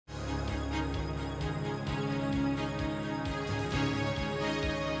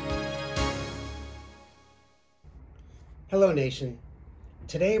Hello, Nation.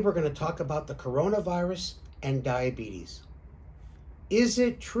 Today we're going to talk about the coronavirus and diabetes. Is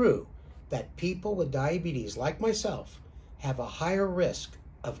it true that people with diabetes, like myself, have a higher risk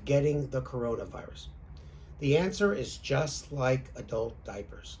of getting the coronavirus? The answer is just like adult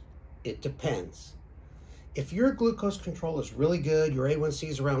diapers. It depends. If your glucose control is really good, your A1C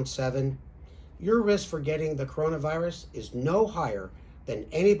is around 7, your risk for getting the coronavirus is no higher than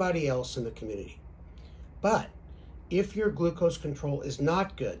anybody else in the community. But if your glucose control is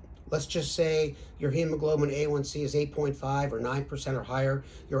not good, let's just say your hemoglobin A1C is 8.5 or 9% or higher,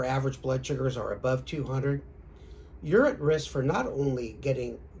 your average blood sugars are above 200, you're at risk for not only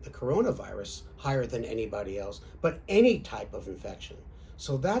getting the coronavirus higher than anybody else, but any type of infection.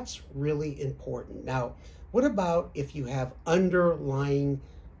 So that's really important. Now, what about if you have underlying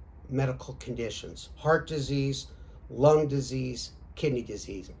medical conditions, heart disease, lung disease, kidney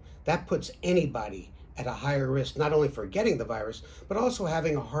disease? That puts anybody at a higher risk, not only for getting the virus, but also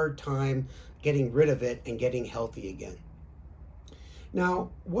having a hard time getting rid of it and getting healthy again.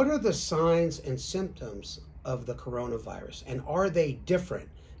 Now, what are the signs and symptoms of the coronavirus, and are they different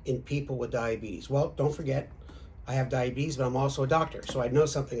in people with diabetes? Well, don't forget, I have diabetes, but I'm also a doctor, so I know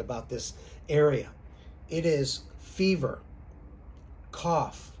something about this area. It is fever,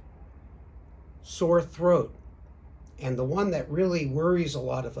 cough, sore throat, and the one that really worries a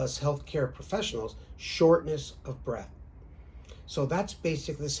lot of us healthcare professionals, shortness of breath. So that's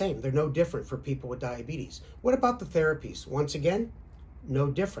basically the same. They're no different for people with diabetes. What about the therapies? Once again, no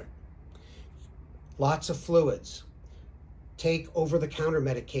different. Lots of fluids. Take over-the-counter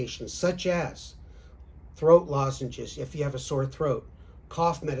medications such as throat lozenges if you have a sore throat,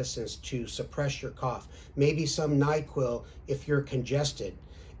 cough medicines to suppress your cough, maybe some NyQuil if you're congested,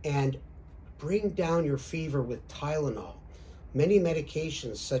 and bring down your fever with Tylenol. Many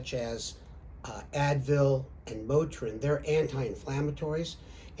medications such as Advil and Motrin, they're anti-inflammatories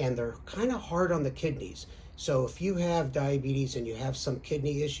and they're kind of hard on the kidneys. So if you have diabetes and you have some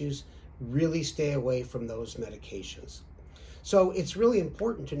kidney issues, really stay away from those medications. So it's really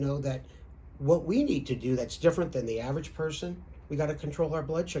important to know that what we need to do that's different than the average person, we got to control our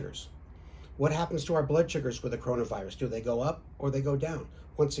blood sugars. What happens to our blood sugars with the coronavirus? Do they go up or they go down?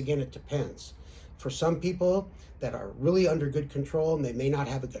 Once again, it depends. For some people that are really under good control and they may not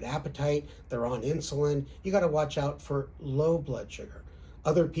have a good appetite, they're on insulin, you got to watch out for low blood sugar.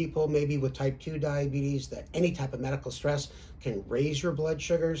 Other people, maybe with type 2 diabetes, that any type of medical stress can raise your blood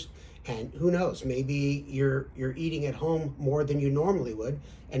sugars. And who knows, maybe you're eating at home more than you normally would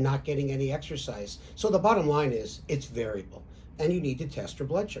and not getting any exercise. So the bottom line is it's variable and you need to test your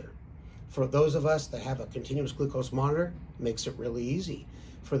blood sugar. For those of us that have a continuous glucose monitor, it makes it really easy.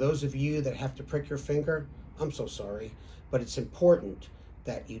 For those of you that have to prick your finger, I'm so sorry, but it's important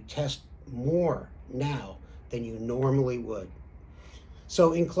that you test more now than you normally would.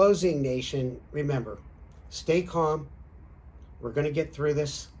 So in closing, Nation, remember, stay calm. We're going to get through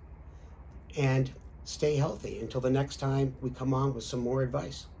this, and stay healthy until the next time we come on with some more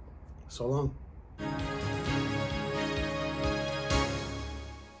advice. So long.